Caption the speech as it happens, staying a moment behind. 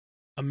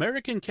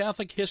American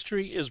Catholic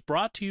History is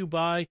brought to you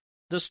by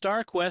the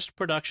Star Quest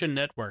Production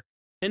Network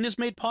and is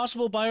made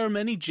possible by our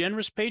many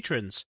generous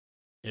patrons.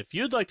 If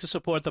you'd like to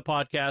support the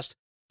podcast,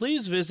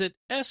 please visit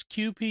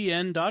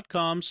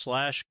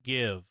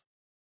sqpn.com/give.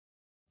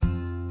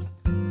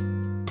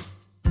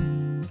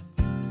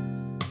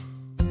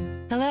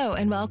 Hello,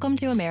 and welcome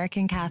to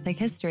American Catholic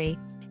History.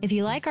 If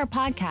you like our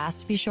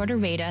podcast, be sure to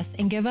rate us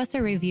and give us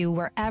a review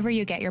wherever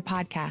you get your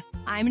podcasts.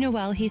 I'm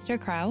Noelle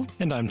Heaster-Crow.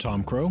 And I'm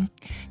Tom Crow.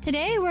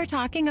 Today we're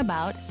talking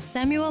about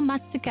Samuel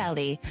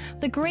Mazzuchelli,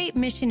 the great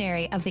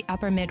missionary of the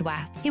Upper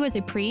Midwest. He was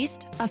a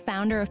priest, a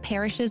founder of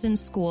parishes and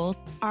schools,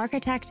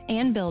 architect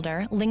and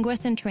builder,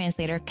 linguist and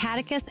translator,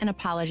 catechist and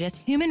apologist,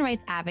 human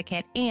rights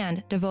advocate,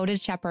 and devoted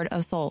shepherd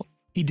of souls.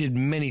 He did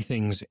many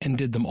things and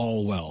did them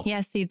all well.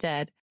 Yes, he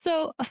did.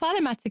 So,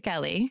 Father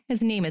Mazzuchelli,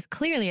 his name is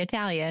clearly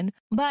Italian,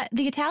 but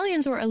the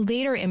Italians were a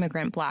later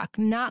immigrant bloc,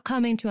 not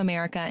coming to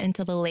America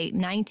until the late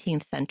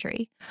 19th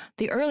century.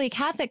 The early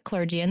Catholic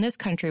clergy in this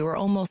country were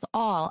almost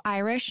all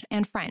Irish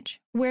and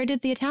French. Where did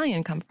the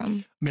Italian come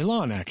from?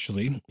 Milan,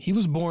 actually. He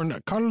was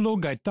born Carlo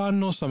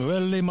Gaetano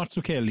Samuele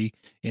Mazzuchelli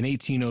in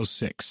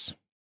 1806.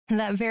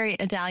 That very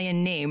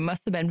Italian name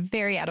must have been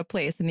very out of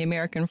place in the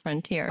American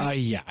frontier.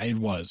 Yeah, it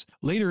was.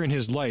 Later in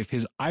his life,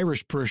 his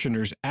Irish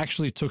parishioners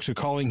actually took to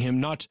calling him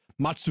not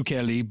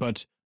Mazzuchelli,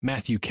 but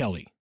Matthew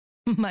Kelly.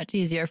 Much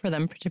easier for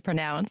them to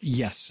pronounce.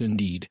 Yes,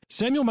 indeed.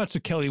 Samuel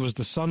Mazzuchelli was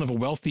the son of a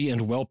wealthy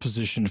and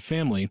well-positioned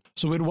family,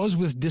 so it was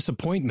with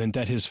disappointment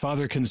that his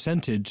father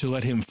consented to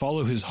let him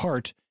follow his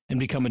heart and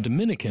become a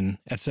Dominican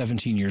at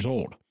 17 years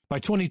old. By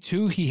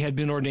 22, he had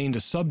been ordained a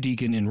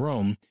subdeacon in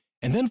Rome,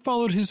 and then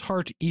followed his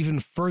heart even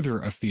further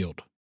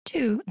afield.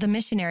 To the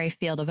missionary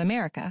field of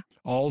America.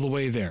 All the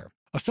way there.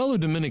 A fellow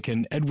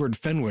Dominican, Edward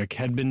Fenwick,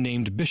 had been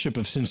named Bishop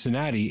of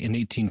Cincinnati in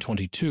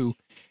 1822,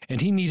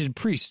 and he needed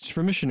priests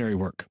for missionary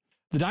work.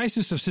 The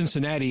Diocese of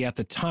Cincinnati at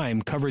the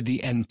time covered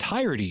the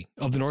entirety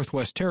of the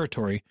Northwest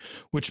Territory,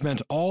 which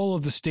meant all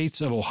of the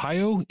states of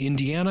Ohio,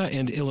 Indiana,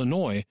 and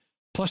Illinois,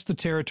 plus the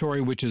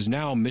territory which is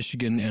now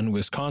Michigan and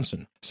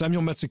Wisconsin.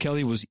 Samuel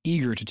Mazzuchelli was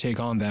eager to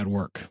take on that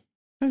work.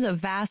 This is a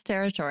vast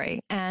territory,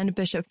 and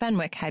Bishop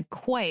Fenwick had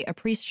quite a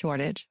priest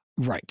shortage.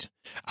 Right.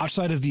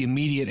 Outside of the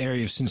immediate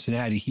area of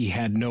Cincinnati, he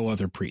had no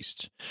other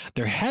priests.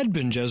 There had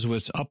been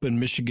Jesuits up in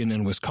Michigan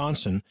and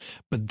Wisconsin,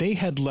 but they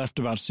had left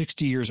about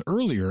 60 years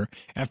earlier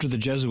after the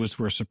Jesuits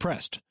were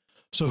suppressed.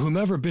 So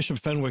whomever Bishop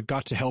Fenwick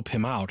got to help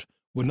him out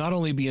would not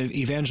only be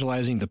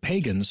evangelizing the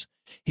pagans,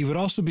 he would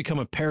also become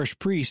a parish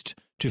priest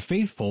to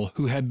faithful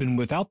who had been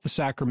without the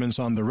sacraments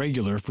on the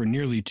regular for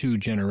nearly 2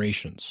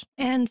 generations.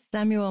 And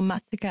Samuel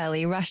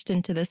Mazzuchelli rushed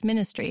into this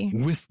ministry.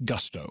 With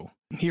gusto.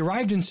 He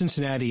arrived in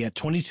Cincinnati at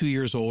 22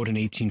 years old in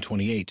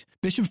 1828.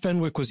 Bishop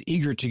Fenwick was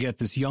eager to get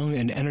this young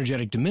and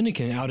energetic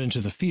Dominican out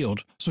into the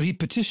field, so he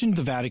petitioned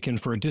the Vatican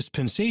for a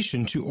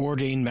dispensation to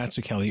ordain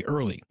Mazzuchelli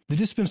early. The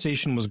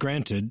dispensation was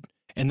granted,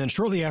 and then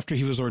shortly after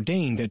he was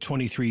ordained at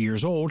 23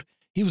 years old,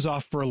 he was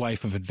off for a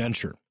life of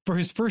adventure. For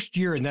his first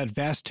year in that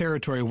vast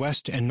territory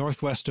west and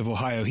northwest of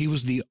Ohio, he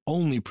was the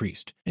only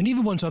priest. And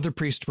even once other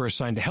priests were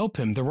assigned to help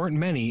him, there weren't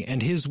many,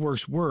 and his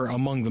works were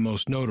among the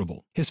most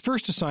notable. His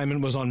first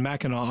assignment was on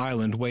Mackinac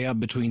Island, way up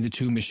between the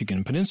 2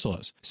 Michigan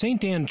peninsulas.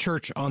 St. Anne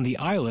Church on the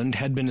island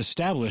had been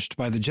established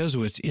by the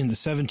Jesuits in the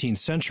 17th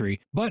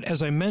century, but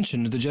as I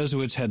mentioned, the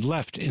Jesuits had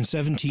left in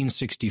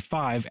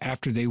 1765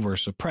 after they were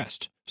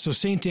suppressed. So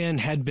St. Anne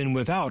had been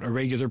without a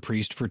regular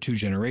priest for 2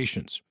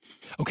 generations.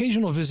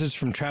 Occasional visits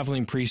from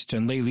traveling priests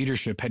and lay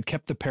leadership had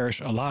kept the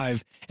parish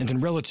alive and in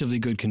relatively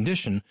good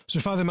condition, so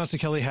Father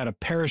Mazzuchelli had a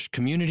parish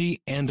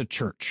community and a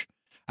church.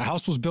 A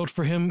house was built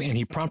for him, and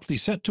he promptly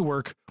set to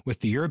work with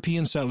the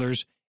European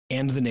settlers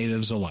and the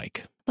natives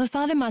alike. But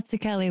Father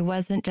Mazzuchelli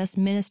wasn't just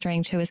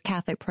ministering to his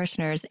Catholic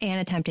parishioners and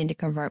attempting to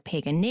convert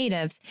pagan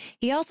natives.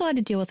 He also had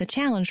to deal with a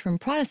challenge from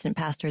Protestant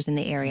pastors in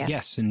the area.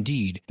 Yes,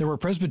 indeed. There were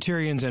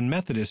Presbyterians and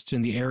Methodists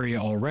in the area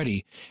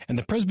already, and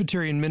the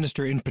Presbyterian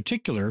minister in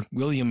particular,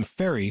 William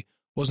Ferry,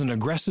 was an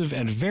aggressive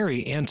and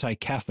very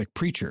anti-Catholic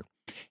preacher.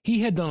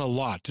 He had done a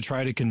lot to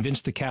try to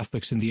convince the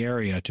Catholics in the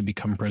area to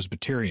become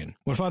Presbyterian.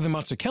 When Father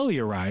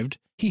Mazzuchelli arrived,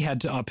 he had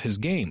to up his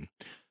game.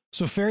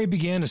 So Ferry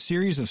began a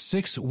series of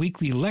 6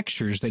 weekly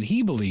lectures that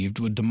he believed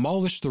would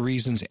demolish the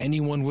reasons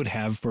anyone would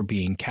have for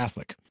being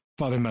Catholic.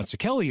 Father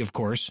Mazzuchelli, of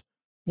course,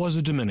 was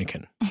a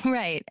Dominican.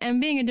 Right, and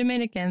being a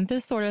Dominican,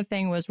 this sort of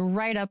thing was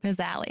right up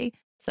his alley.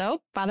 So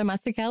Father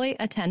Mazzuchelli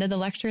attended the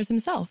lectures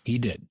himself. He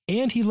did.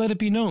 And he let it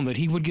be known that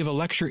he would give a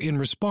lecture in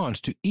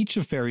response to each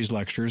of Ferry's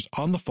lectures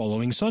on the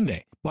following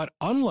Sunday. But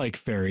unlike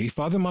Ferry,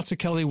 Father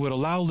Mazzuchelli would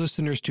allow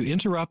listeners to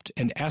interrupt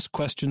and ask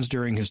questions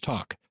during his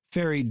talk.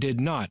 Ferry did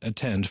not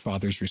attend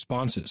Father's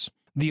responses.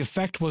 The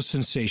effect was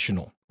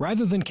sensational.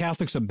 Rather than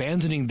Catholics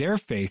abandoning their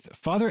faith,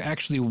 Father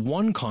actually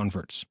won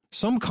converts.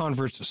 Some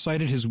converts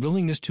cited his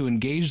willingness to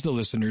engage the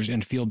listeners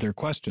and field their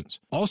questions.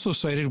 Also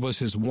cited was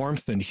his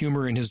warmth and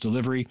humor in his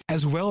delivery,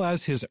 as well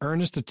as his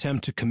earnest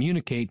attempt to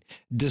communicate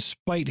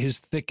despite his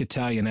thick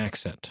Italian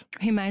accent.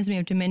 Reminds me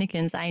of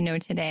Dominicans I know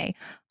today,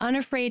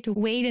 unafraid to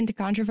wade into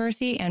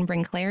controversy and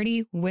bring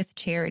clarity with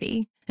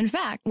charity. In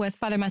fact, with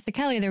Father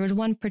Mazzuchelli, there was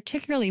one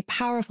particularly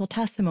powerful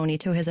testimony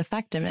to his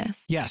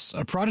effectiveness. Yes,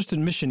 a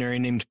Protestant missionary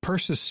named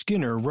Persis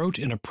Skinner wrote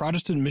in a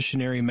Protestant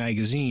missionary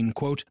magazine,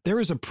 quote, "There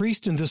is a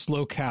priest in this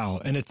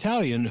locale, an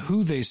Italian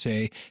who, they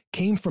say,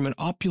 came from an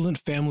opulent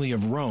family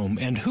of Rome,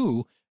 and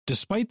who,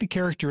 despite the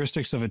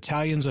characteristics of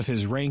Italians of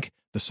his rank,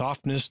 the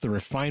softness, the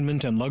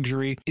refinement, and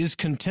luxury, is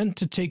content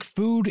to take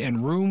food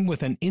and room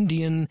with an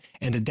Indian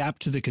and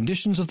adapt to the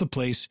conditions of the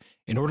place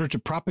in order to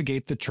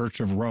propagate the Church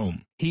of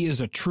Rome. He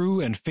is a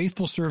true and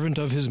faithful servant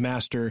of his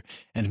master,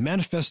 and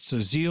manifests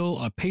a zeal,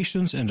 a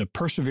patience, and a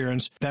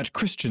perseverance that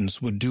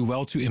Christians would do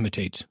well to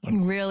imitate."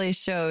 Really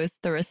shows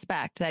the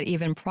respect that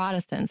even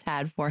Protestants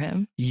had for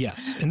him.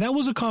 Yes, and that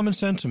was a common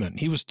sentiment.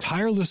 He was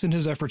tireless in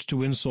his efforts to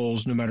win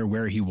souls no matter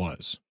where he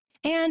was.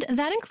 And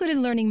that included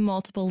learning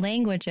multiple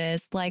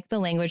languages, like the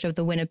language of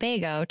the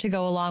Winnebago, to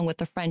go along with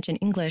the French and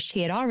English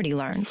he had already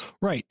learned.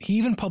 Right. He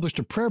even published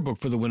a prayer book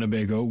for the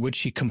Winnebago, which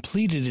he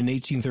completed in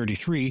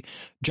 1833,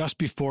 just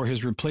before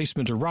his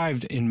replacement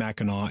arrived in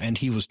Mackinac and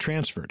he was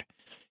transferred.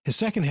 His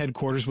second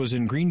headquarters was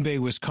in Green Bay,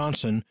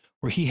 Wisconsin,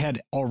 where he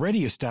had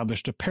already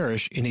established a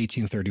parish in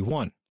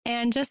 1831.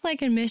 And just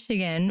like in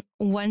Michigan,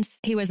 once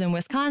he was in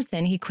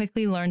Wisconsin, he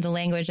quickly learned the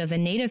language of the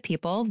native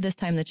people, this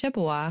time the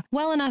Chippewa,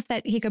 well enough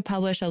that he could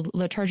publish a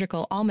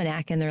liturgical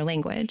almanac in their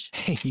language.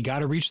 Hey, you got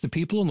to reach the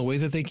people in the way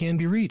that they can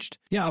be reached.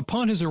 Yeah,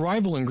 upon his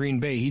arrival in Green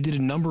Bay, he did a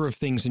number of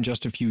things in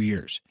just a few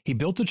years. He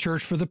built a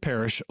church for the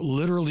parish,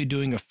 literally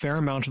doing a fair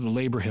amount of the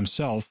labor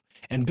himself,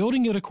 and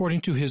building it according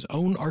to his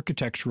own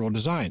architectural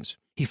designs.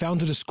 He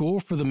founded a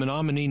school for the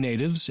Menominee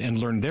natives and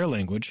learned their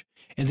language.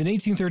 And in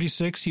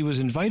 1836, he was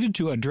invited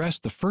to address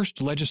the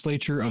first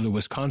legislature of the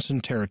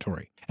Wisconsin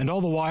Territory. And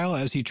all the while,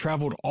 as he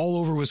traveled all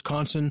over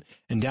Wisconsin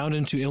and down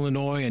into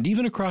Illinois and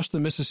even across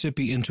the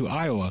Mississippi into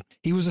Iowa,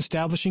 he was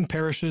establishing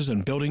parishes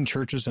and building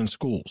churches and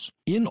schools.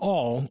 In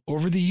all,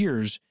 over the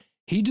years,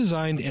 he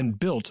designed and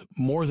built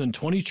more than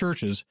 20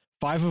 churches,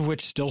 5 of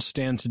which still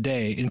stand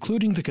today,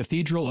 including the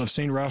Cathedral of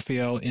St.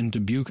 Raphael in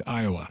Dubuque,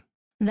 Iowa.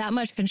 That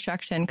much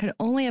construction could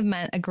only have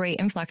meant a great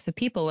influx of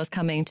people was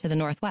coming to the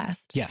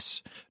Northwest.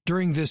 Yes.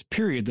 During this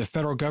period, the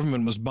federal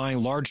government was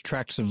buying large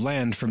tracts of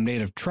land from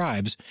native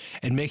tribes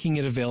and making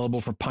it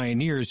available for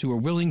pioneers who were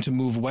willing to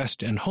move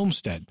west and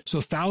homestead. So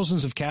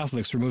thousands of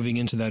Catholics were moving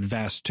into that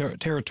vast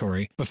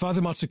territory, but Father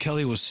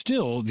Mazzuchelli was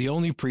still the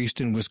only priest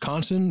in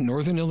Wisconsin,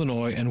 northern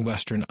Illinois, and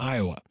western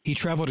Iowa. He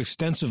traveled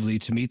extensively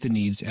to meet the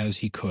needs as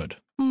he could.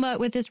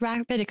 But with this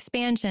rapid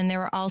expansion, there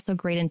were also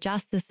great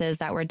injustices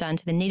that were done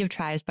to the native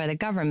tribes by the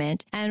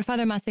government, and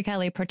Father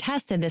Mazzuchelli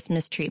protested this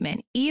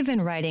mistreatment,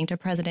 even writing to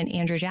President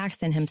Andrew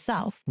Jackson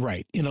himself.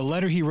 Right. In a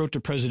letter he wrote to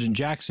President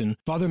Jackson,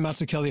 Father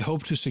Mazzuchelli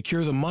hoped to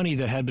secure the money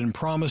that had been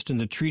promised in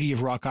the Treaty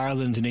of Rock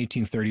Island in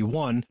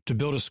 1831 to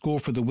build a school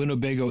for the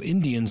Winnebago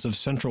Indians of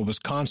central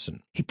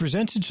Wisconsin. He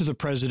presented to the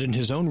president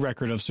his own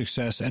record of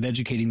success at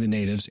educating the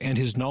natives and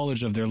his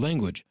knowledge of their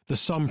language. The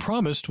sum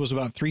promised was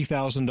about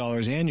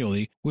 $3,000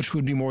 annually, which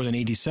would be more than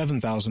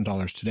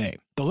 $87,000 today.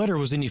 The letter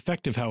was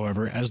ineffective,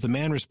 however, as the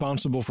man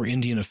responsible for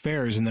Indian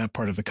affairs in that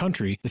part of the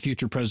country, the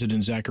future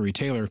President Zachary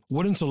Taylor,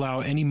 wouldn't allow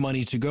any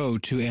money to go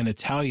to an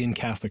Italian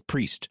Catholic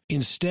priest.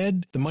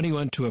 Instead, the money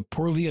went to a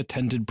poorly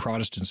attended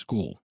Protestant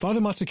school. Father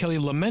Mazzuchelli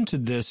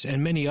lamented this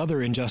and many other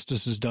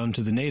injustices done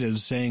to the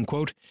natives, saying,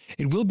 quote,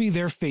 "It will be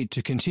their fate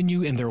to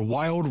continue in their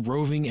wild,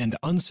 roving, and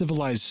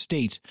uncivilized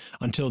state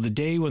until the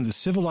day when the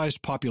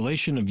civilized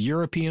population of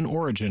European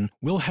origin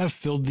will have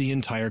filled the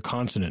entire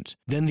continent.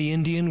 Then the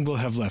Indian will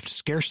have left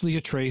scarcely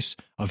a trace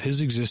of his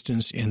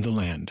existence in the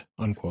land,"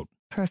 unquote.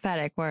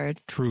 Prophetic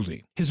words.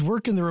 Truly. His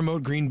work in the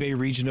remote Green Bay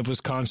region of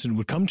Wisconsin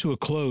would come to a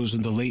close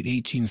in the late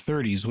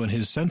 1830s when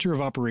his center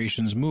of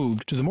operations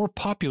moved to the more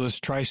populous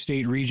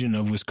tri-state region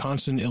of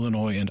Wisconsin,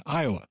 Illinois, and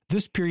Iowa.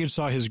 This period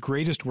saw his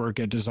greatest work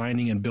at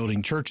designing and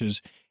building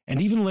churches,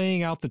 and even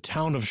laying out the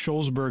town of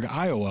Sholesburg,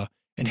 Iowa,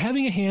 and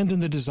having a hand in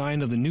the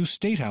design of the new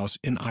State House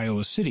in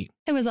Iowa City.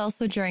 It was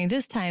also during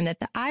this time that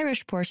the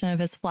Irish portion of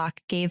his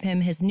flock gave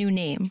him his new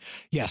name.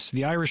 Yes,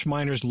 the Irish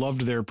miners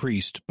loved their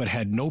priest, but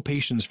had no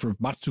patience for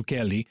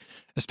Mazzuchelli,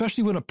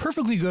 especially when a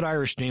perfectly good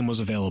Irish name was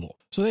available.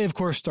 So they, of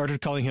course,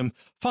 started calling him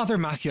Father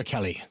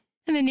Mazzuchelli.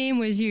 And the name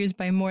was used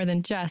by more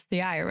than just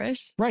the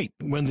Irish. Right.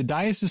 When the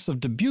Diocese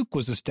of Dubuque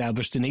was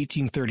established in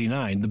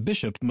 1839, the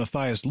bishop,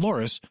 Matthias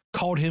Loris,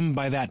 called him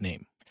by that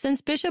name.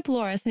 Since Bishop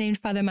Loris named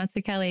Father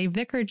Mazzuchelli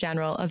Vicar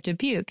General of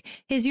Dubuque,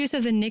 his use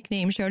of the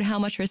nickname showed how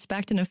much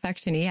respect and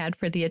affection he had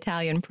for the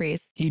Italian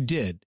priest. He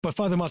did, but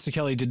Father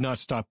Mazzuchelli did not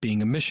stop being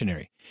a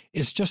missionary.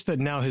 It's just that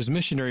now his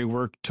missionary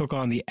work took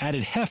on the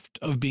added heft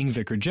of being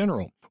Vicar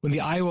General. When the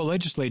Iowa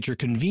legislature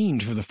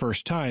convened for the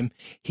first time,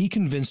 he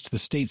convinced the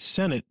state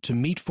Senate to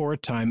meet for a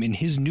time in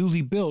his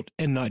newly built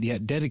and not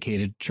yet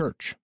dedicated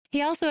church.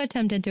 He also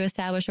attempted to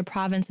establish a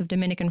province of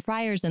Dominican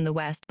friars in the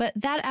West, but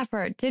that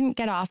effort didn't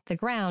get off the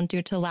ground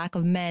due to lack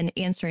of men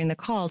answering the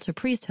call to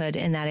priesthood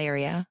in that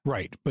area.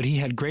 Right, but he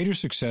had greater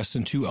success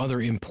in two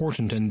other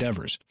important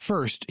endeavors.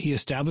 First, he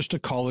established a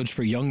college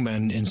for young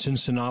men in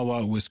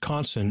Sinsinawa,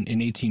 Wisconsin in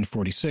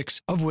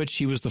 1846, of which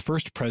he was the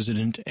first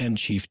president and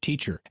chief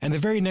teacher. And the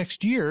very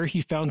next year,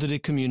 he founded a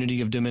community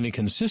of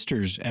Dominican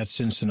sisters at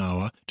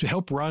Sinsinawa to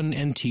help run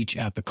and teach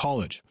at the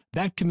college.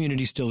 That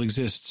community still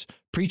exists,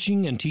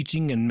 preaching and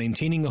teaching and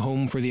maintaining a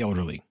home for the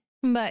elderly.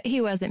 But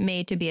he wasn't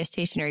made to be a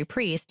stationary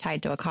priest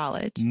tied to a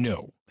college.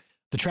 No.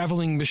 The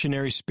traveling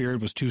missionary spirit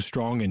was too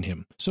strong in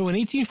him. So in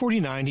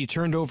 1849, he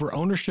turned over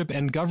ownership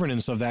and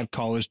governance of that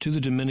college to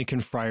the Dominican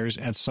friars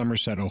at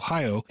Somerset,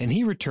 Ohio, and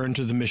he returned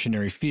to the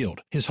missionary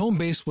field. His home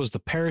base was the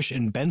parish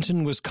in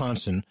Benton,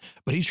 Wisconsin,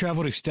 but he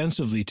traveled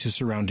extensively to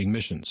surrounding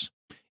missions.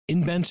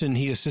 In Benton,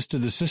 he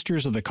assisted the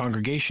Sisters of the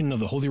Congregation of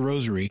the Holy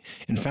Rosary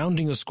in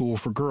founding a school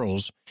for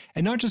girls,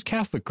 and not just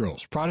Catholic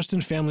girls.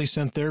 Protestant families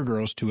sent their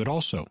girls to it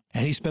also.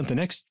 And he spent the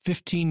next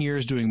 15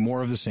 years doing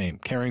more of the same,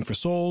 caring for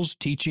souls,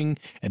 teaching,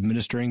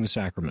 administering the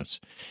sacraments.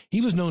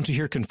 He was known to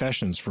hear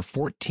confessions for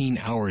 14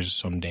 hours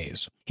some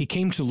days. He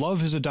came to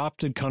love his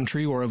adopted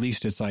country, or at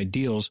least its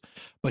ideals,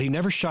 but he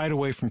never shied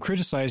away from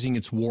criticizing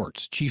its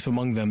warts, chief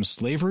among them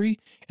slavery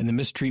and the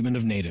mistreatment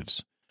of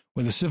natives.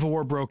 When the Civil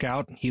War broke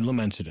out, he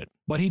lamented it,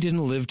 but he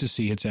didn't live to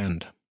see its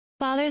end.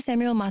 Father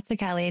Samuel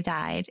Mazzuchelli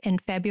died in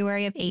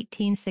February of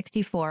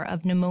 1864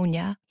 of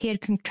pneumonia. He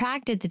had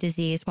contracted the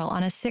disease while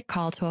on a sick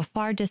call to a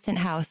far distant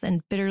house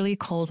in bitterly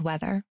cold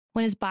weather.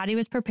 When his body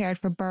was prepared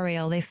for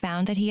burial, they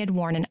found that he had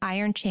worn an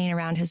iron chain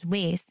around his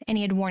waist, and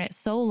he had worn it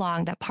so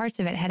long that parts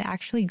of it had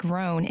actually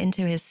grown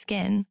into his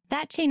skin.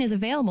 That chain is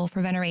available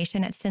for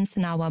veneration at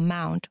Sinsinawa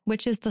Mount,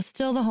 which is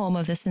still the home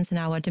of the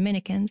Sinsinawa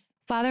Dominicans.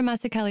 Father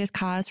Mazzuchelli's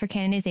cause for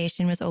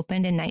canonization was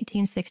opened in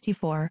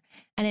 1964,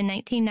 and in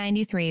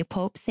 1993,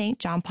 Pope St.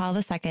 John Paul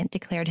II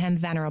declared him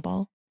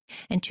venerable.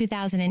 In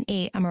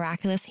 2008, a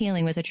miraculous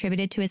healing was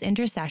attributed to his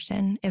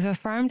intercession. If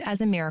affirmed as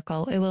a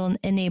miracle, it will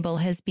enable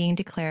his being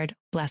declared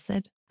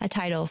blessed, a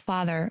title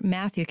Father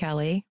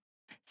Mazzuchelli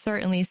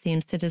certainly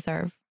seems to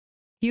deserve.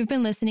 You've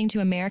been listening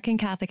to American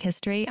Catholic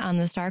History on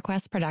the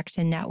StarQuest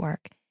Production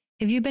Network.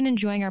 If you've been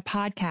enjoying our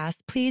podcast,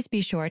 please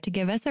be sure to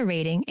give us a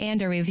rating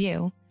and a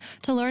review.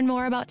 To learn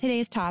more about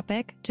today's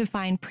topic, to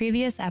find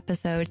previous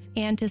episodes,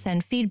 and to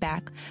send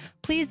feedback,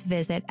 please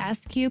visit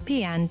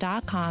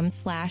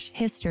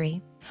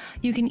sqpn.com/history.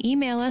 You can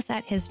email us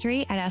at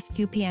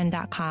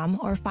history@sqpn.com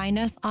or find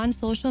us on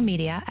social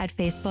media at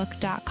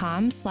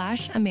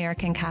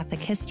facebook.com/American Catholic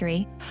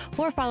History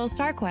or follow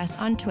StarQuest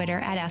on Twitter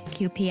at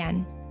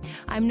SQPN.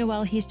 I'm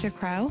Noelle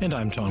Heaster-Crow. And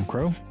I'm Tom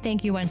Crow.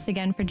 Thank you once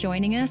again for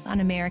joining us on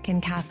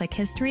American Catholic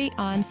History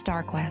on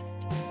StarQuest.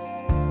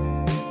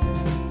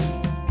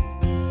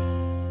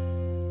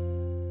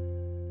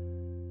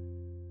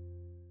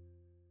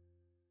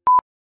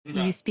 If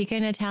you speak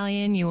in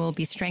Italian, you will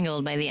be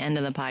strangled by the end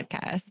of the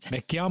podcast. Me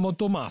chiamo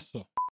Tommaso.